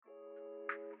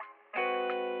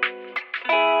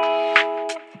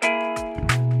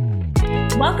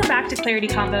Welcome back to Clarity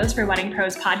Combos for Wedding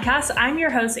Pros podcast. I'm your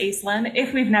host, Aislinn.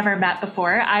 If we've never met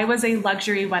before, I was a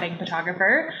luxury wedding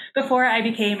photographer before I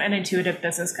became an intuitive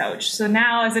business coach. So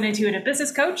now as an intuitive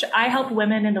business coach, I help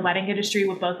women in the wedding industry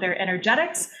with both their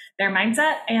energetics, their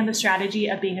mindset, and the strategy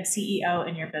of being a CEO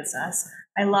in your business.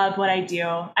 I love what I do.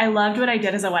 I loved what I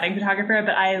did as a wedding photographer,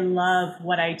 but I love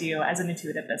what I do as an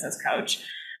intuitive business coach.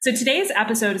 So today's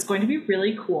episode is going to be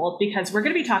really cool because we're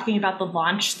going to be talking about the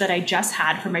launch that I just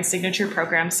had for my signature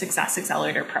program, Success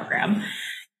Accelerator program.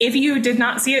 If you did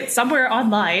not see it somewhere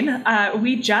online,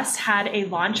 we just had a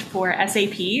launch for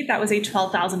SAP. That was a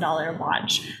 $12,000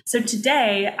 launch. So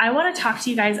today I want to talk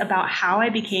to you guys about how I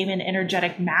became an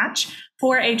energetic match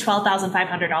for a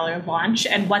 $12,500 launch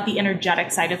and what the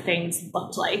energetic side of things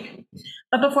looked like.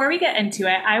 But before we get into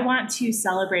it, I want to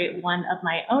celebrate one of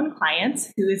my own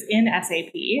clients who is in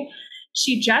SAP.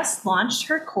 She just launched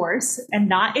her course, and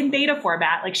not in beta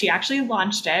format. Like, she actually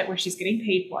launched it where she's getting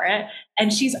paid for it.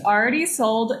 And she's already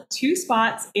sold 2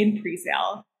 spots in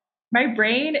pre-sale. My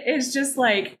brain is just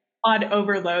like on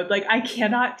overload. Like, I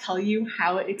cannot tell you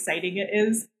how exciting it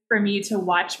is for me to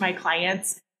watch my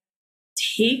clients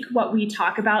take what we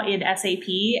talk about in SAP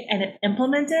and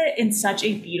implement it in such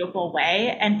a beautiful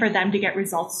way. And for them to get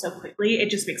results so quickly, it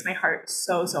just makes my heart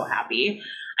so, so happy.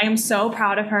 I am so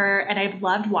proud of her, and I've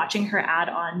loved watching her add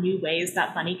on new ways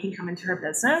that money can come into her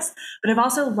business. But I've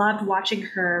also loved watching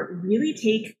her really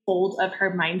take hold of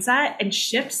her mindset and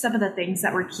shift some of the things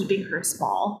that were keeping her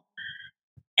small.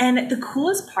 And the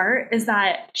coolest part is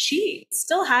that she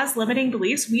still has limiting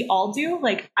beliefs. We all do.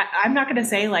 Like, I'm not going to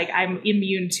say like I'm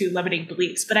immune to limiting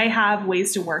beliefs, but I have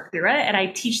ways to work through it. And I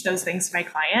teach those things to my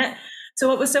client. So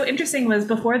what was so interesting was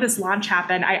before this launch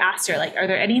happened, I asked her, like, are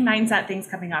there any mindset things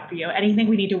coming up for you? Anything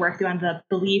we need to work through on the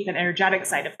belief and energetic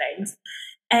side of things?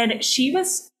 And she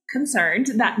was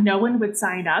concerned that no one would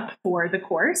sign up for the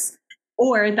course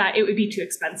or that it would be too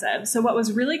expensive. So what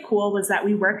was really cool was that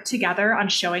we worked together on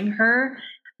showing her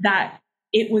that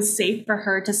it was safe for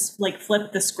her to like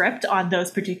flip the script on those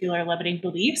particular limiting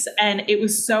beliefs. And it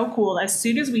was so cool. As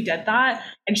soon as we did that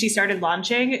and she started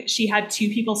launching, she had 2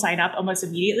 people sign up almost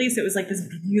immediately. So it was like this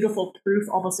beautiful proof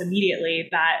almost immediately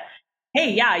that,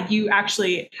 hey, yeah, you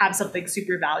actually have something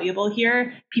super valuable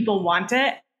here. People want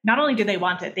it. Not only do they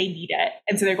want it, they need it.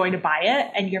 And so they're going to buy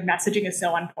it. And your messaging is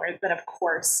so on point that, of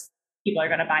course, people are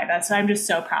going to buy this. So I'm just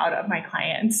so proud of my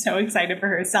client and so excited for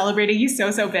her, celebrating you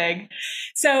so, so big.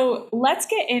 So let's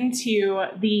get into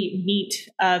the meat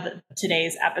of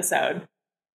today's episode.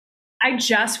 I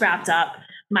just wrapped up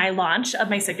my launch of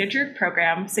my signature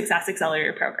program, Success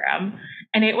Accelerator program.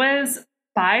 And it was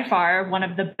by far one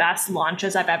of the best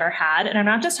launches I've ever had. And I'm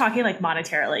not just talking like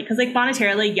monetarily, because like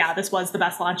monetarily, yeah, this was the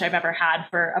best launch I've ever had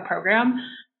for a program.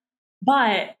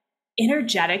 But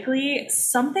energetically,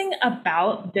 something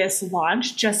about this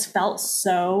launch just felt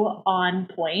so on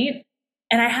point.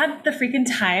 And I had the freaking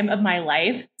time of my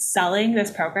life selling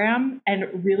this program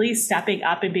and really stepping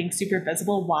up and being super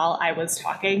visible while I was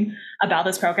talking about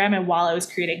this program and while I was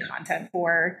creating content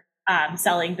for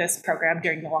selling this program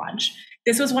during the launch.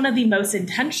 This was one of the most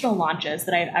intentional launches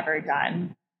that I've ever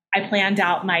done. I planned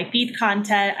out my feed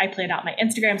content. I planned out my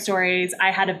Instagram stories.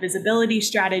 I had a visibility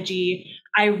strategy.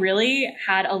 I really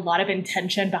had a lot of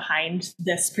intention behind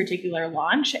this particular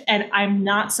launch. And I'm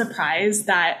not surprised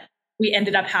that we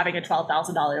ended up having a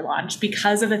 $12,000 launch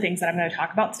because of the things that I'm going to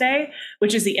talk about today,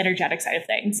 which is the energetic side of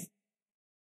things.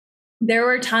 There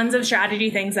were tons of strategy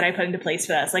things that I put into place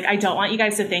for this. Like, I don't want you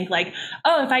guys to think like,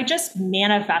 oh, if I just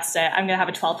manifest it, I'm going to have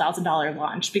a $12,000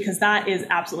 launch, because that is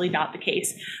absolutely not the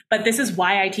case. But this is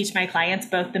why I teach my clients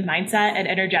both the mindset and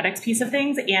energetics piece of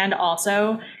things and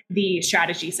also the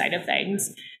strategy side of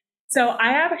things. So I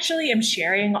actually am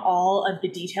sharing all of the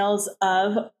details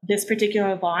of this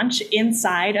particular launch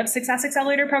inside of Success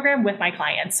Accelerator program with my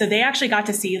clients. So they actually got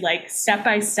to see like step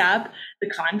by step the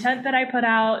content that I put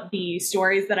out, the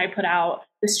stories that I put out,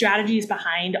 the strategies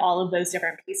behind all of those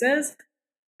different pieces.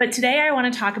 But today I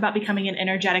want to talk about becoming an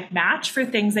energetic match for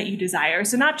things that you desire.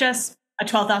 So not just a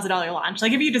 $12,000 launch.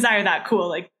 Like, if you desire that, cool,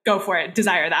 like go for it,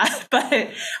 desire that. But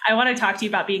I want to talk to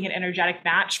you about being an energetic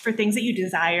match for things that you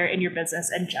desire in your business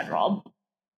in general.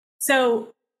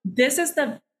 So this is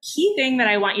the key thing that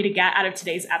I want you to get out of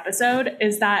today's episode,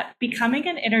 is that becoming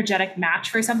an energetic match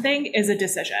for something is a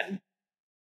decision.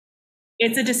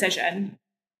 It's a decision.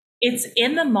 It's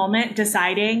in the moment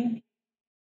deciding,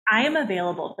 I am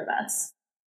available for this.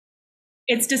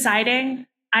 It's deciding,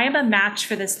 I am a match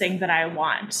for this thing that I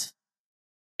want.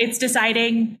 It's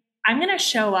deciding, I'm going to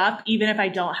show up even if I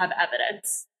don't have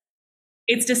evidence.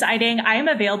 It's deciding, I am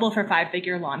available for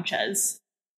 5-figure launches.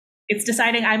 It's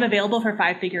deciding I'm available for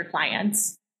 5-figure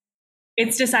clients.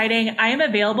 It's deciding I am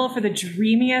available for the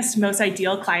dreamiest, most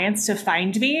ideal clients to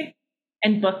find me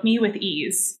and book me with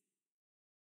ease.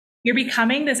 You're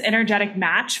becoming this energetic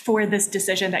match for this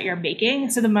decision that you're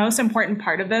making. So the most important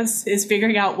part of this is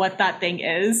figuring out what that thing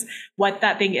is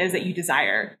that you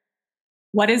desire.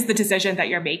 What is the decision that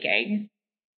you're making?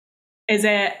 Is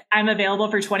it, I'm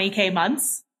available for 20K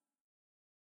months?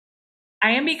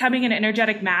 I am becoming an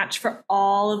energetic match for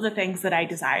all of the things that I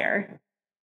desire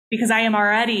because I am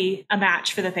already a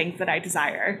match for the things that I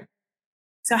desire.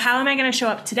 So how am I going to show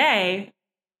up today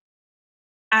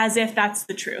as if that's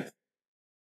the truth?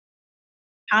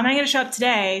 How am I going to show up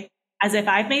today as if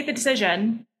I've made the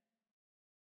decision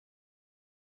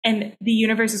and the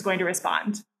universe is going to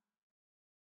respond?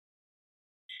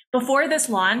 Before this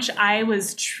launch, I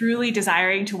was truly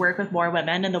desiring to work with more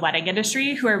women in the wedding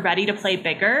industry who are ready to play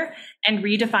bigger and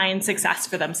redefine success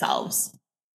for themselves.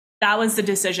 That was the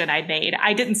decision I made.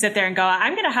 I didn't sit there and go,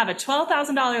 I'm going to have a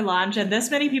 $12,000 launch and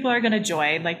this many people are going to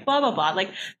join, like blah, blah, blah.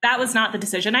 Like that was not the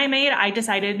decision I made. I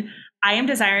decided I am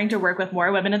desiring to work with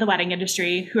more women in the wedding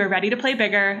industry who are ready to play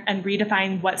bigger and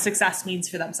redefine what success means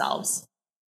for themselves.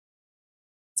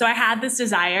 So I had this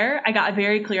desire. I got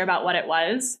very clear about what it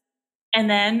was. And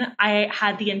then I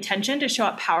had the intention to show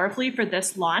up powerfully for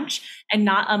this launch and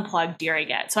not unplug during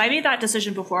it. So I made that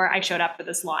decision before I showed up for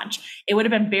this launch. It would have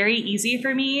been very easy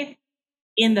for me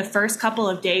in the first couple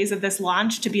of days of this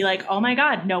launch to be like, oh my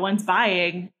God, no one's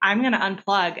buying. I'm going to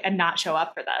unplug and not show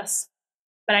up for this.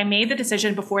 But I made the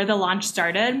decision before the launch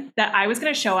started that I was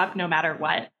going to show up no matter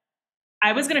what.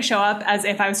 I was going to show up as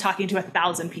if I was talking to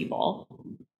 1,000 people.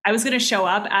 I was going to show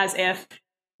up as if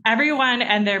everyone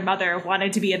and their mother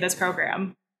wanted to be in this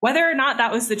program. Whether or not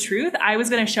that was the truth, I was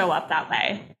going to show up that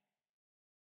way.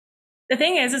 The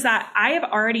thing is that I have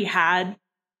already had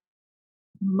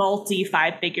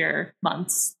multi-5-figure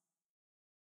months.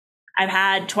 I've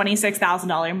had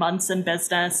 $26,000 months in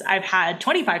business. I've had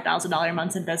 $25,000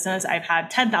 months in business. I've had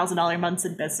 $10,000 months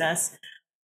in business.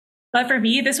 But for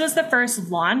me, this was the first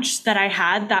launch that I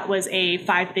had that was a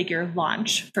 5-figure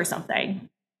launch for something.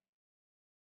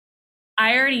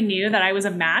 I already knew that I was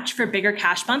a match for bigger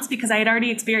cash months because I had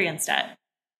already experienced it.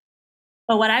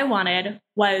 But what I wanted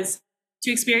was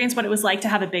to experience what it was like to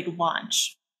have a big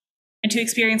launch and to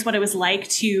experience what it was like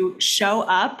to show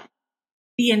up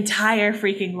the entire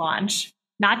freaking launch,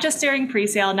 not just during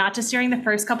pre-sale, not just during the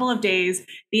first couple of days,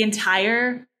 the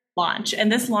entire launch.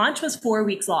 And this launch was 4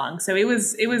 weeks long. So it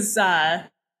was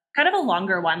kind of a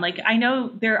longer one. Like I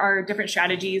know there are different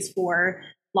strategies for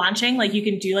launching, like you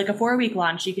can do like a 4-week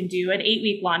launch, you can do an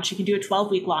 8-week launch, you can do a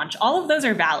 12-week launch. All of those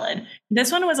are valid. This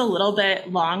one was a little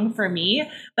bit long for me,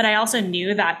 but I also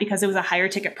knew that because it was a higher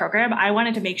ticket program, I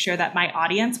wanted to make sure that my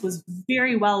audience was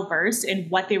very well versed in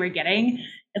what they were getting,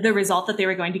 the result that they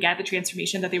were going to get, the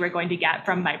transformation that they were going to get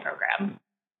from my program.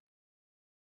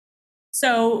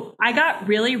 So I got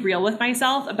really real with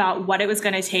myself about what it was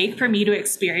going to take for me to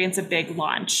experience a big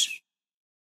launch.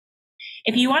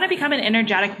 If you want to become an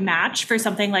energetic match for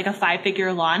something like a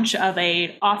 5-figure launch of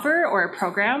an offer or a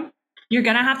program, you're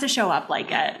going to have to show up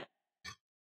like it.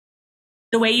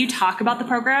 The way you talk about the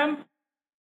program,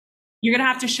 you're going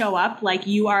to have to show up like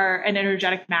you are an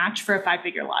energetic match for a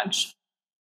 5-figure launch.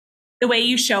 The way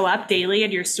you show up daily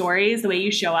in your stories, the way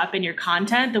you show up in your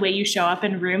content, the way you show up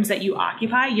in rooms that you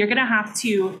occupy, you're going to have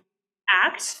to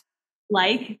act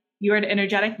like you're an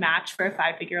energetic match for a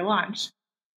 5-figure launch.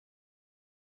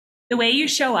 The way you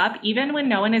show up, even when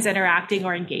no one is interacting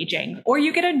or engaging, or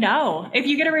you get a no, if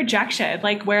you get a rejection,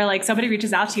 like where like somebody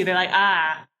reaches out to you, they're like,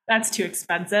 that's too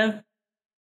expensive.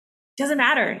 Doesn't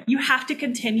matter. You have to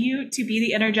continue to be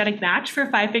the energetic match for a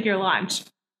 5-figure launch.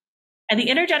 And the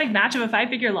energetic match of a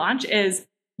 5-figure launch is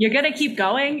you're going to keep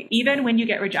going even when you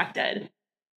get rejected.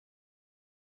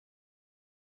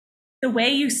 The way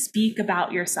you speak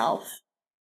about yourself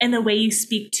and the way you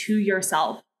speak to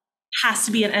yourself has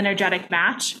to be an energetic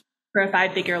match for a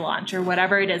 5-figure launch or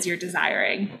whatever it is you're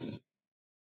desiring.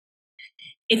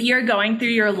 If you're going through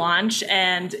your launch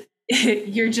and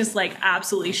you're just like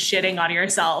absolutely shitting on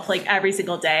yourself like every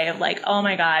single day of like, oh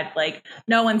my God, like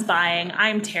no one's buying,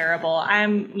 I'm terrible,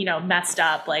 I'm, messed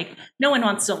up, like no one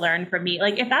wants to learn from me.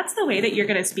 Like if that's the way that you're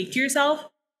going to speak to yourself,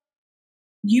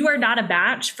 you are not a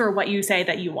match for what you say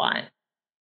that you want.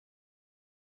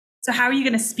 So how are you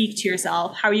going to speak to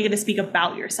yourself? How are you going to speak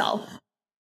about yourself?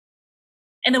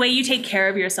 And the way you take care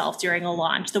of yourself during a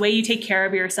launch, the way you take care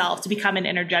of yourself to become an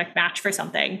energetic match for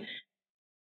something,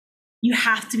 you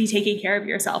have to be taking care of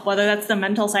yourself, whether that's the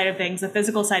mental side of things, the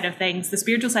physical side of things, the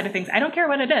spiritual side of things. I don't care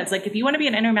what it is. Like if you want to be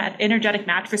an energetic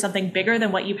match for something bigger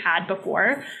than what you've had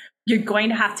before, you're going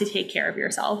to have to take care of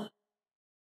yourself.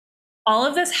 All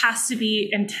of this has to be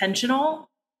intentional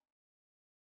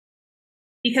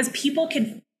because people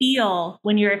can feel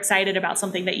when you're excited about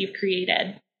something that you've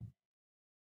created.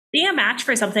 Being a match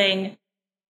for something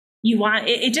you want,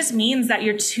 it just means that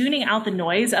you're tuning out the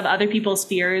noise of other people's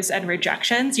fears and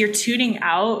rejections. You're tuning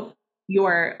out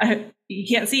your, you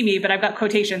can't see me, but I've got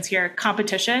quotations here,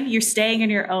 competition. You're staying in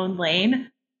your own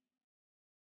lane.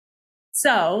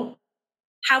 So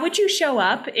how would you show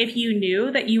up if you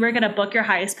knew that you were going to book your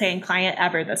highest paying client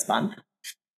ever this month?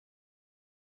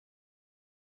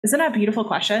 Isn't that a beautiful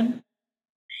question?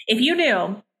 If you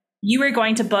knew you were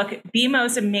going to book the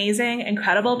most amazing,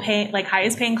 incredible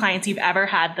highest paying clients you've ever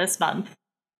had this month,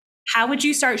 how would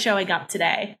you start showing up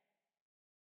today?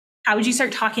 How would you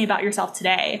start talking about yourself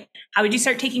today? How would you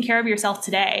start taking care of yourself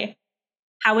today?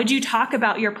 How would you talk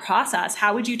about your process?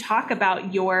 How would you talk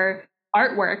about your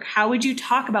artwork? How would you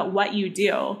talk about what you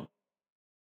do?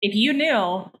 If you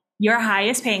knew your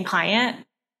highest paying client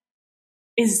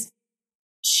is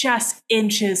just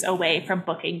inches away from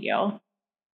booking you,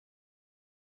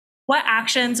 what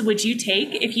actions would you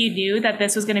take if you knew that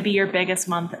this was going to be your biggest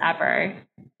month ever?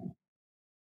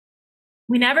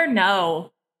 We never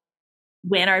know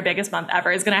when our biggest month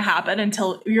ever is going to happen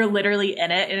until you're literally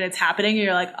in it and it's happening and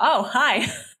you're like, oh, hi,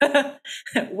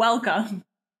 welcome.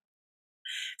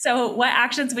 So what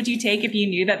actions would you take if you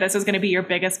knew that this was going to be your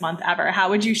biggest month ever? How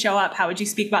would you show up? How would you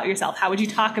speak about yourself? How would you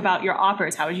talk about your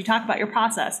offers? How would you talk about your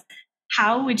process?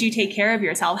 How would you take care of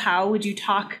yourself? How would you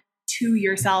talk to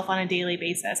yourself on a daily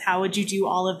basis? How would you do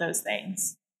all of those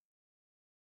things?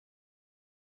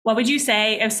 What would you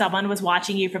say if someone was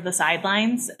watching you from the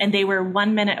sidelines and they were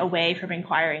 1 minute away from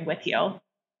inquiring with you?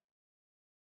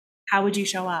 How would you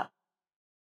show up?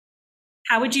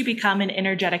 How would you become an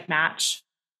energetic match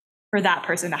for that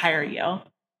person to hire you?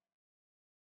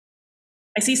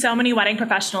 I see so many wedding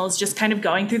professionals just kind of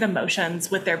going through the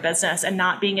motions with their business and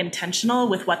not being intentional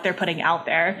with what they're putting out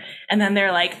there. And then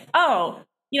they're like, oh,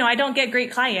 I don't get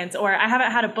great clients, or I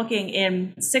haven't had a booking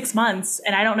in 6 months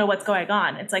and I don't know what's going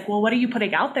on. It's like, well, what are you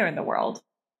putting out there in the world?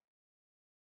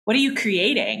 What are you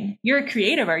creating? You're a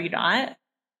creative, are you not?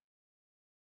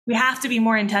 We have to be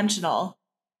more intentional.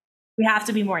 We have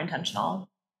to be more intentional.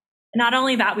 And not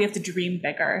only that, we have to dream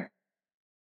bigger.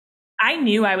 I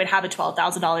knew I would have a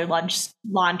 $12,000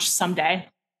 launch someday.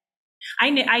 I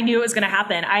knew it was going to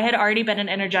happen. I had already been an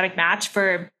energetic match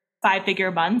for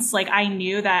 5-figure months. Like, I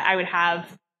knew that I would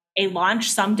have a launch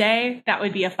someday that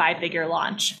would be a 5-figure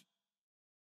launch.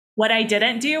 What I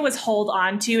didn't do was hold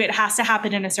on to it has to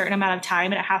happen in a certain amount of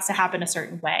time and it has to happen a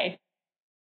certain way.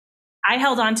 I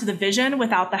held on to the vision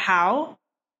without the how.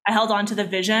 I held on to the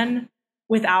vision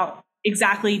without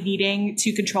exactly needing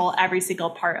to control every single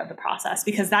part of the process,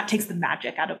 because that takes the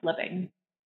magic out of living.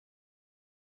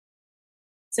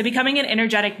 So becoming an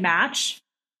energetic match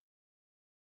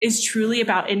is truly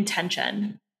about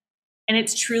intention. And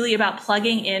it's truly about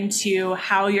plugging into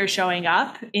how you're showing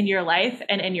up in your life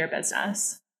and in your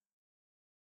business.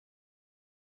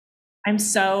 I'm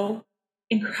so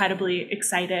incredibly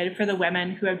excited for the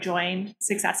women who have joined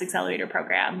Success Accelerator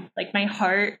program. Like, my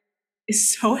heart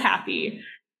is so happy.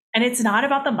 And it's not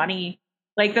about the money.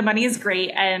 Like, the money is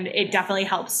great and it definitely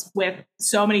helps with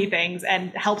so many things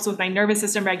and helps with my nervous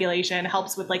system regulation,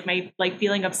 helps with my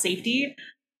feeling of safety.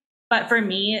 But for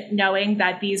me, knowing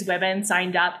that these women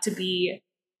signed up to be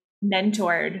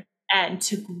mentored and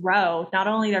to grow not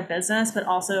only their business, but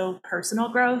also personal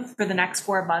growth for the next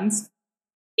 4 months,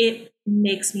 it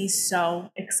makes me so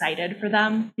excited for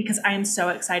them, because I am so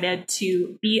excited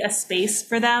to be a space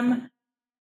for them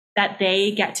that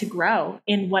they get to grow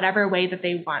in whatever way that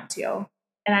they want to.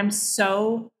 And I'm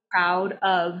so proud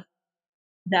of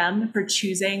them for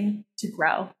choosing to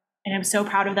grow. And I'm so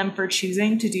proud of them for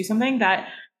choosing to do something that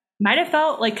might have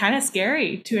felt like kind of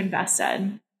scary to invest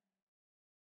in.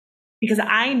 Because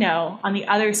I know on the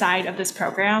other side of this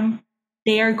program,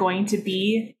 they are going to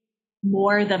be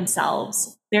more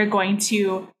themselves. They're going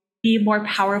to be more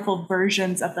powerful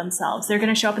versions of themselves. They're going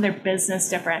to show up in their business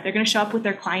different. They're going to show up with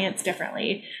their clients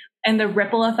differently. And the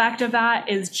ripple effect of that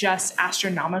is just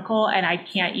astronomical. And I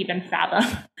can't even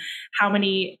fathom how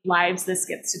many lives this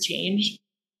gets to change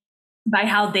by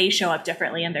how they show up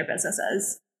differently in their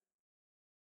businesses.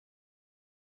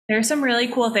 There are some really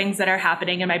cool things that are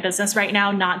happening in my business right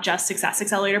now, not just Success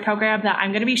Accelerator program, that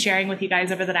I'm going to be sharing with you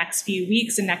guys over the next few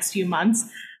weeks and next few months.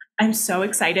 I'm so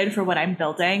excited for what I'm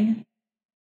building,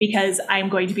 because I'm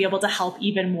going to be able to help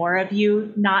even more of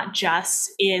you, not just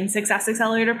in Success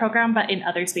Accelerator program, but in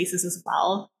other spaces as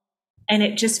well. And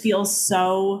it just feels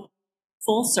so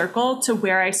full circle to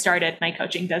where I started my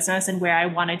coaching business and where I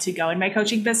wanted to go in my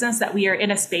coaching business, that we are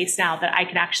in a space now that I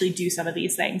can actually do some of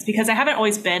these things, because I haven't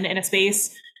always been in a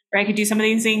space where I could do some of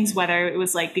these things, whether it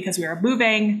was like because we were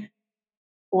moving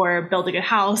or building a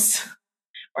house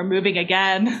or moving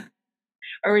again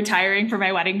or retiring from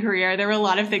my wedding career. There were a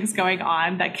lot of things going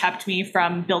on that kept me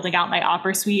from building out my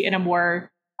offer suite in a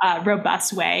more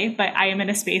robust way. But I am in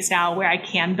a space now where I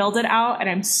can build it out. And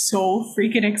I'm so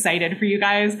freaking excited for you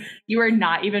guys. You are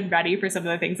not even ready for some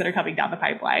of the things that are coming down the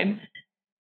pipeline.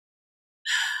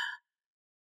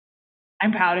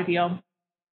 I'm proud of you.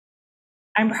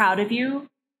 I'm proud of you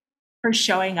for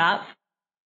showing up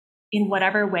in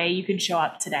whatever way you can show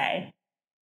up today.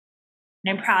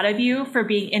 And I'm proud of you for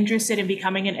being interested in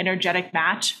becoming an energetic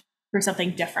match for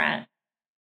something different.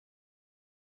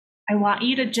 I want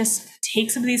you to just take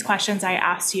some of these questions I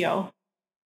asked you.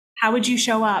 How would you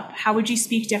show up? How would you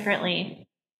speak differently?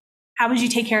 How would you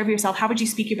take care of yourself? How would you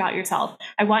speak about yourself?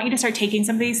 I want you to start taking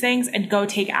some of these things and go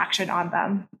take action on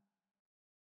them.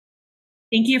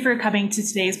 Thank you for coming to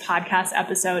today's podcast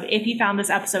episode. If you found this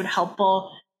episode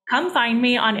helpful, come find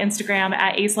me on Instagram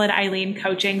at Aislinn Eileen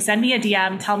Coaching. Send me a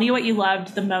DM. Tell me what you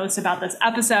loved the most about this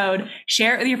episode.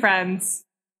 Share it with your friends.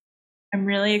 I'm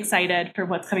really excited for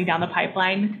what's coming down the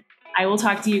pipeline. I will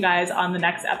talk to you guys on the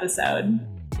next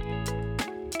episode.